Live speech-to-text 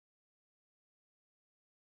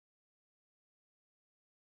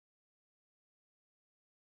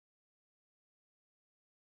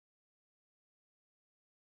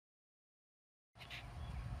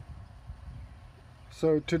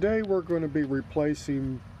So today we're going to be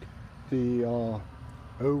replacing the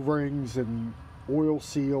O-rings and oil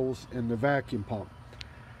seals in the vacuum pump.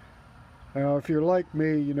 Now if you're like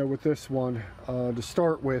me, you know, with this one, to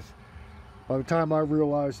start with, by the time I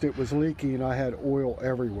realized it was leaking, I had oil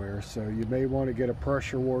everywhere. So you may want to get a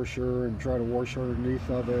pressure washer and try to wash underneath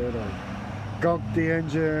of it, or gunk the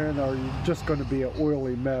engine, or you're just going to be an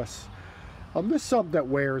oily mess. This is something that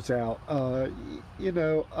wears out. You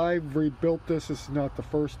know, I've rebuilt this. This is not the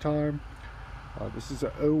first time. This is a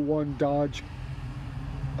 01 Dodge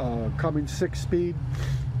Cummins 6-speed,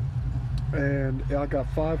 and I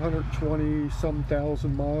got 520 some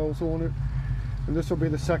thousand miles on it, and this will be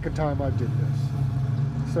the second time I did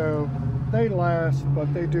this. So they last,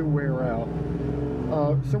 but they do wear out.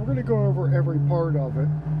 So we're going to go over every part of it.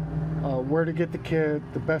 Where to get the kit,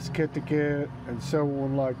 the best kit to get, and so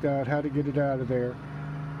on like that, how to get it out of there.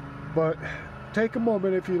 But take a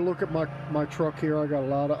moment. If you look at my truck here, I got a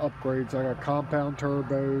lot of upgrades. I got compound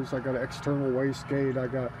turbos, I got an external wastegate, I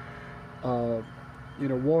got you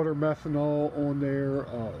know, water methanol on there,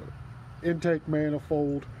 intake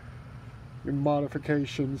manifold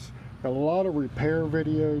modifications, got a lot of repair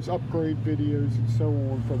videos, upgrade videos, and so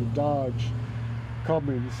on for the Dodge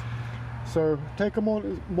Cummins. So take a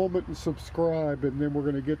moment and subscribe, and then we're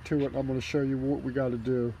going to get to it, and I'm going to show you what we got to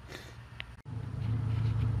do.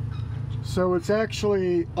 So it's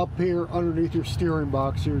actually up here underneath your steering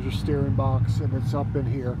box. Here's your steering box, and it's up in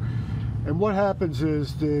here. And what happens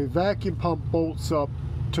is the vacuum pump bolts up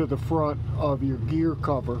to the front of your gear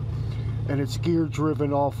cover, and it's gear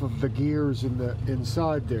driven off of the gears in the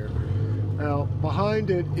inside there. Now behind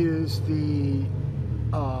it is the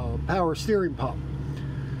power steering pump.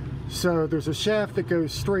 So there's a shaft that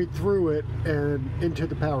goes straight through it and into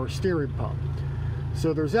the power steering pump.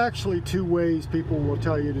 So there's actually two ways people will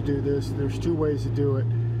tell you to do this. There's two ways to do it.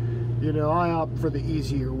 You know, I opt for the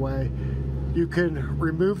easier way. You can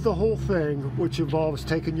remove the whole thing, which involves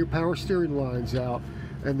taking your power steering lines out,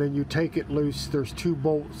 and then you take it loose. There's two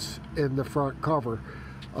bolts in the front cover.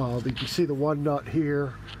 You can see the one nut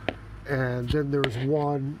here, and then there's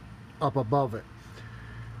one up above it.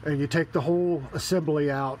 And you take the whole assembly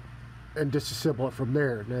out and disassemble it from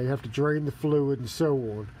there. Now you have to drain the fluid and so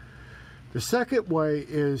on. The second way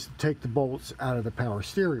is to take the bolts out of the power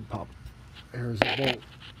steering pump. There's a bolt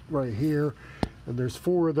right here, and there's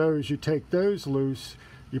 4 of those. You take those loose,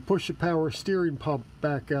 you push the power steering pump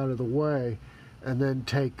back out of the way, and then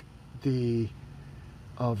take the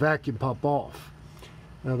vacuum pump off.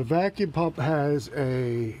 Now the vacuum pump has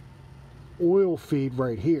a oil feed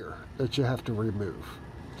right here that you have to remove.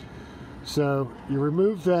 So you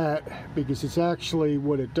remove that, because it's actually,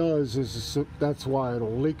 what it does is, that's why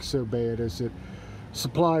it'll leak so bad, is it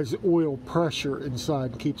supplies oil pressure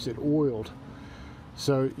inside and keeps it oiled.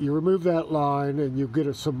 So you remove that line, and you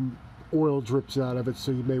get some oil drips out of it,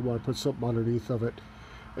 so you may want to put something underneath of it.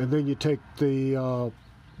 And then you take the,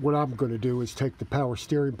 what I'm going to do is take the power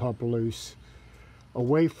steering pump loose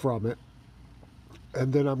away from it,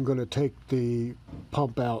 and then I'm going to take the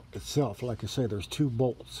pump out itself. Like I say, there's 2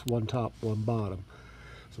 bolts, one top, one bottom.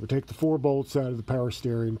 So we take the 4 bolts out of the power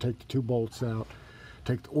steering, take the 2 bolts out,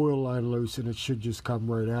 take the oil line loose, and it should just come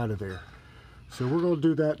right out of there. So we're going to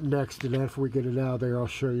do that next, and after we get it out of there, I'll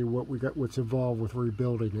show you what we got, what's involved with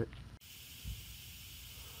rebuilding it.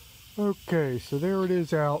 Okay, so there it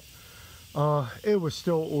is out. It was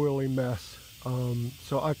still an oily mess,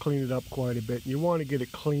 so I cleaned it up quite a bit. You want to get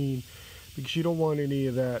it clean, because you don't want any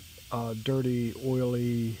of that dirty,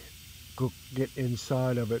 oily get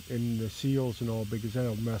inside of it in the seals and all, because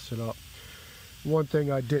that'll mess it up. One thing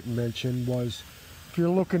I didn't mention was, if you're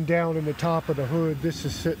looking down in the top of the hood, this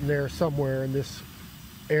is sitting there somewhere in this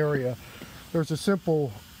area. There's a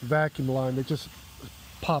simple vacuum line that just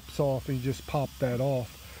pops off, and you just pop that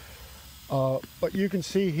off. But you can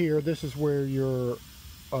see here, this is where your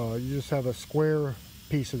you just have a square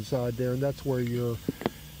piece inside there, and that's where your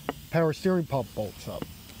power steering pump bolts up.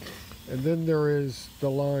 And then there is the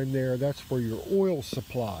line there, that's for your oil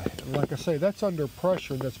supply. And like I say, that's under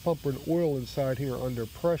pressure, and that's pumping oil inside here under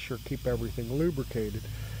pressure, keep everything lubricated.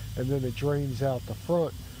 And then it drains out the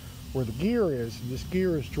front where the gear is, and this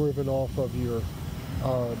gear is driven off of your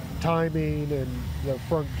timing and the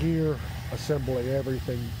front gear assembly,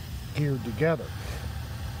 everything geared together.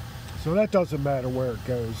 So that doesn't matter where it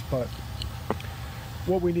goes, but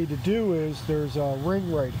what we need to do is, there's a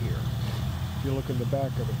ring right here. If you look in the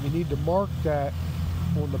back of it, you need to mark that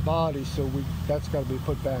on the body, so that's got to be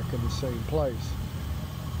put back in the same place.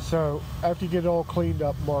 So after you get it all cleaned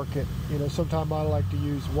up, mark it. You know, sometimes I like to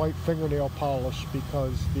use white fingernail polish,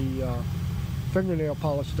 because the fingernail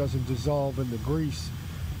polish doesn't dissolve in the grease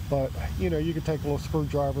but you know, you can take a little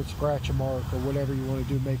screwdriver, scratch a mark, or whatever you want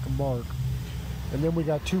to do, make a mark. And then we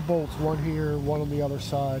got 2 bolts, one here, one on the other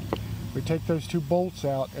side. We take those 2 bolts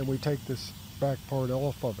out and we take this back part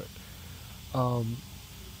off of it.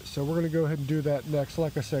 So we're going to go ahead and do that next.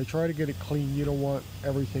 Like I say, try to get it clean. You don't want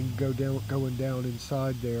everything going down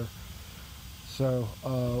inside there. So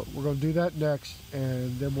we're going to do that next,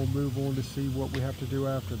 and then we'll move on to see what we have to do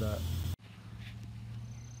after that.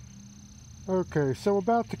 Okay, so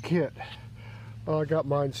about the kit. I got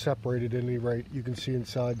mine separated at any rate. You can see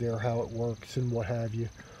inside there how it works and what have you.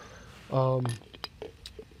 How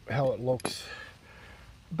it looks.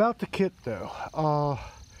 About the kit though.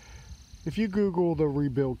 If you Google the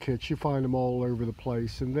rebuild kits, you find them all over the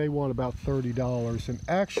place, and they want about $30. And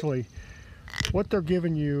actually, what they're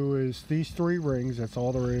giving you is these 3 rings, that's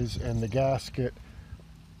all there is, and the gasket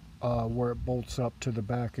where it bolts up to the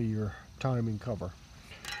back of your timing cover.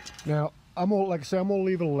 Now, like I said, I'm gonna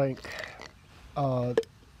leave a link.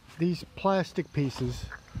 These plastic pieces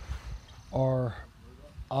are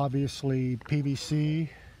obviously PVC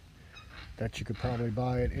that you could probably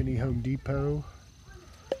buy at any Home Depot.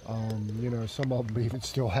 You know, some of them even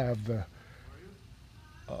still have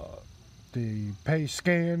the pay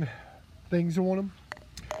scan things on them.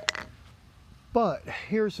 But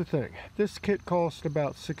here's the thing, this kit cost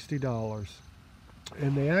about $60,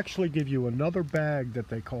 and they actually give you another bag that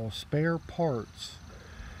they call spare parts,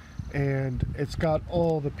 and it's got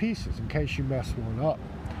all the pieces in case you mess one up.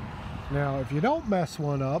 Now if you don't mess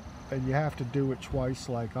one up and you have to do it twice,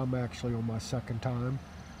 like I'm actually on my 2nd time,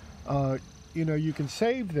 you know, you can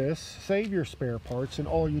save your spare parts, and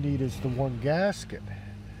all you need is the 1 gasket,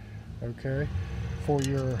 okay, for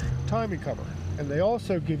your timing cover. And they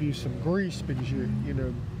also give you some grease, because you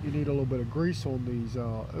know, you need a little bit of grease on these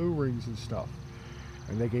O-rings and stuff.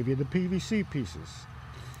 And they gave you the PVC pieces.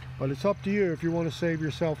 But it's up to you. If you want to save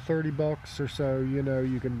yourself 30 bucks or so, you know,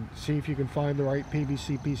 you can see if you can find the right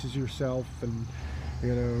PVC pieces yourself, and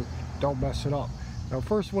you know, don't mess it up. Now,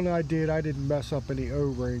 first one I didn't mess up any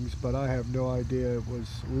O-rings, but I have no idea, it was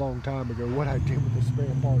a long time ago, what I did with the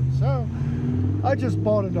spare part. So I just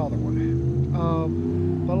bought another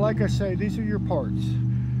one. But like I say, these are your parts.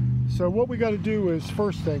 So what we got to do is,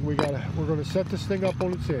 first thing, we're going to set this thing up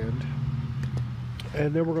on its end,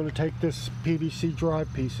 and then we're going to take this PVC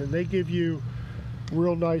drive piece, and they give you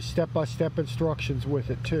real nice step-by-step instructions with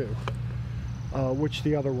it too, which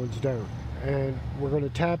the other ones don't. And we're going to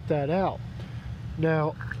tap that out.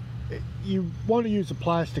 Now, you want to use a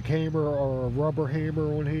plastic hammer or a rubber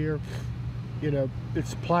hammer on here. You know,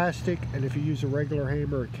 it's plastic, and if you use a regular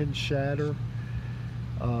hammer, it can shatter,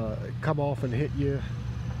 come off and hit you,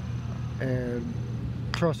 and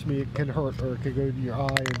trust me, it can hurt, or it can go to your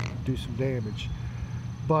eye and do some damage.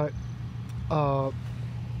 But so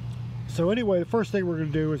anyway, the first thing we're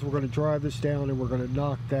going to do is we're going to drive this down, and we're going to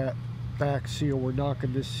knock that back seal. We're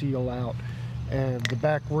knocking this seal out, and the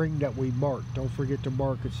back ring that we marked, don't forget to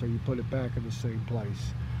mark it so you put it back in the same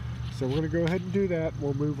place. So we're going to go ahead and do that.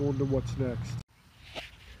 We'll move on to what's next.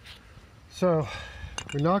 So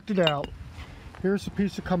we knocked it out. Here's the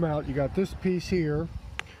piece to come out. You got this piece here,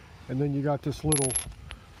 and then you got this little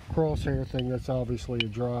crosshair thing that's obviously a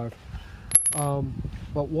drive.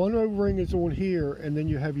 But one O-ring is on here, and then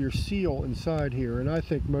you have your seal inside here, and I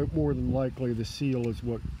think more than likely the seal is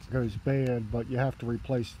what goes bad, but you have to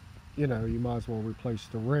replace, you know, you might as well replace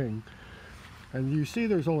the ring. And you see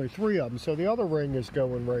there's only 3 of them, so the other ring is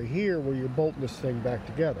going right here where you're bolting this thing back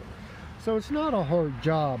together. So it's not a hard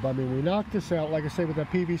job. I mean, we knocked this out, like I say, with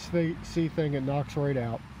that PVC thing, it knocks right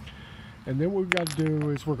out. And then what we've got to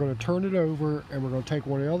do is we're going to turn it over, and we're going to take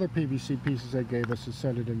one of the other PVC pieces they gave us and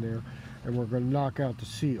set it in there, and we're going to knock out the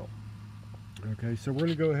seal. Okay, so we're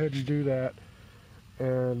going to go ahead and do that,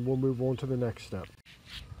 and we'll move on to the next step.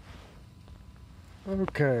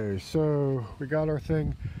 Okay, so we got our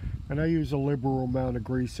thing, and I use a liberal amount of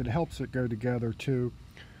grease. It helps it go together too.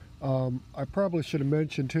 I probably should have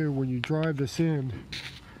mentioned too, when you drive this in,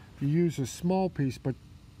 you use a small piece, but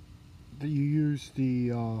you use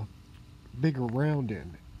the bigger round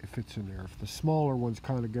end if it's in there. If the smaller ones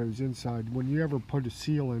kind of goes inside, when you ever put a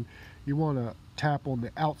seal in, you want to tap on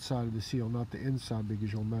the outside of the seal, not the inside,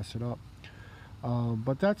 because you'll mess it up.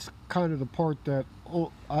 But that's kind of the part that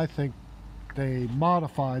I think they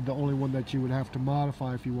modified. The only one that you would have to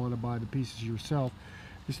modify if you want to buy the pieces yourself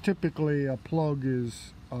is typically a plug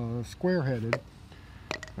is square headed,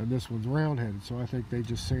 and this one's round headed, so I think they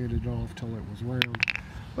just sanded it off till it was round.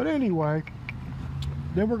 But anyway,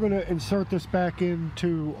 then we're going to insert this back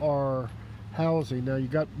into our housing. Now you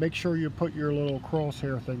got, make sure you put your little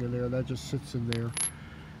crosshair thing in there. That just sits in there,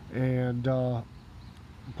 and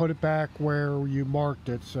put it back where you marked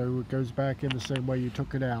it, so it goes back in the same way you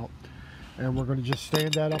took it out. And we're going to just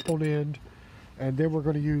stand that up on end, and then we're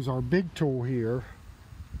going to use our big tool here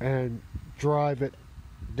and drive it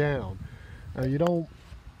down. You don't,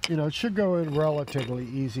 it should go in relatively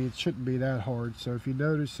easy. It shouldn't be that hard. So if you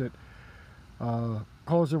notice it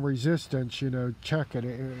causing resistance, check it.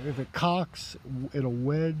 If it cocks, it'll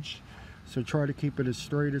wedge. So try to keep it as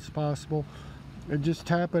straight as possible, and just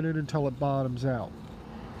tap it in until it bottoms out.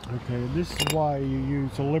 Okay, and this is why you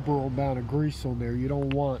use a liberal amount of grease on there. You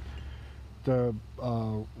don't want the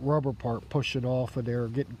rubber part pushing off of there,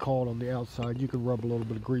 getting caught on the outside. You can rub a little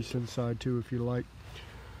bit of grease inside too if you like.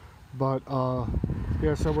 But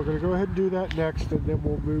yeah, so we're going to go ahead and do that next, and then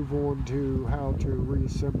we'll move on to how to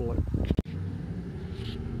reassemble it.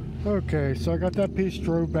 Okay, so I got that piece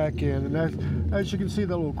drove back in, and that, as you can see,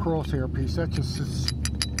 that little crosshair piece, that just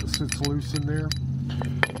sits loose in there.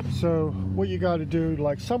 So what you got to do,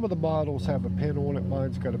 like some of the models have a pin on it,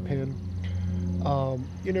 mine's got a pin.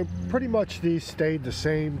 Pretty much these stayed the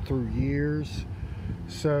same through years,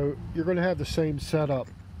 so you're going to have the same setup.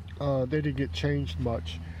 They didn't get changed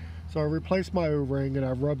much. So I replaced my O-ring, and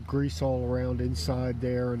I rubbed grease all around inside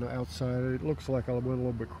there and outside. It looks like I went a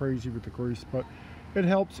little bit crazy with the grease, but it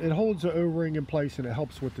helps. It holds the O-ring in place, and it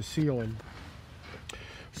helps with the sealing.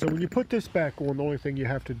 So when you put this back on, the only thing you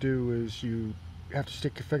have to do is you have to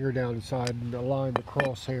stick your finger down inside and align the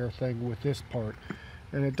crosshair thing with this part.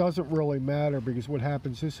 And it doesn't really matter, because what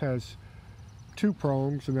happens, this has 2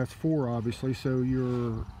 prongs, and that's 4 obviously, so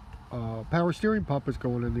your power steering pump is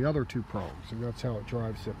going in the other 2 prongs, and that's how it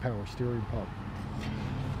drives the power steering pump.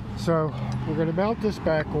 So we're going to mount this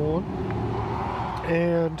back on,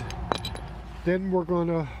 and then we're going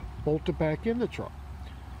to bolt it back in the truck.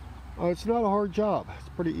 It's not a hard job. It's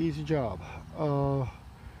a pretty easy job.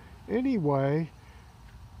 Anyway,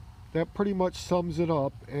 that pretty much sums it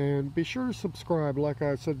up, and be sure to subscribe. Like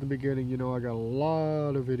I said in the beginning, I got a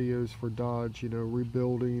lot of videos for Dodge,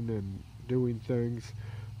 rebuilding and doing things.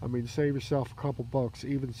 I mean, save yourself a couple bucks,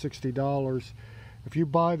 even $60. If you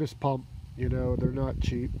buy this pump, they're not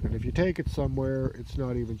cheap, and if you take it somewhere, it's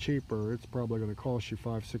not even cheaper. It's probably going to cost you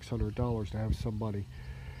 $500-600 to have somebody,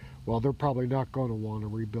 well, they're probably not going to want to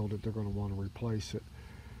rebuild it, they're going to want to replace it.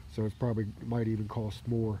 So it probably might even cost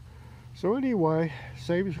more. So anyway,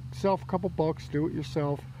 save yourself a couple bucks, do it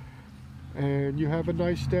yourself, and you have a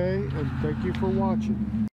nice day, and thank you for watching.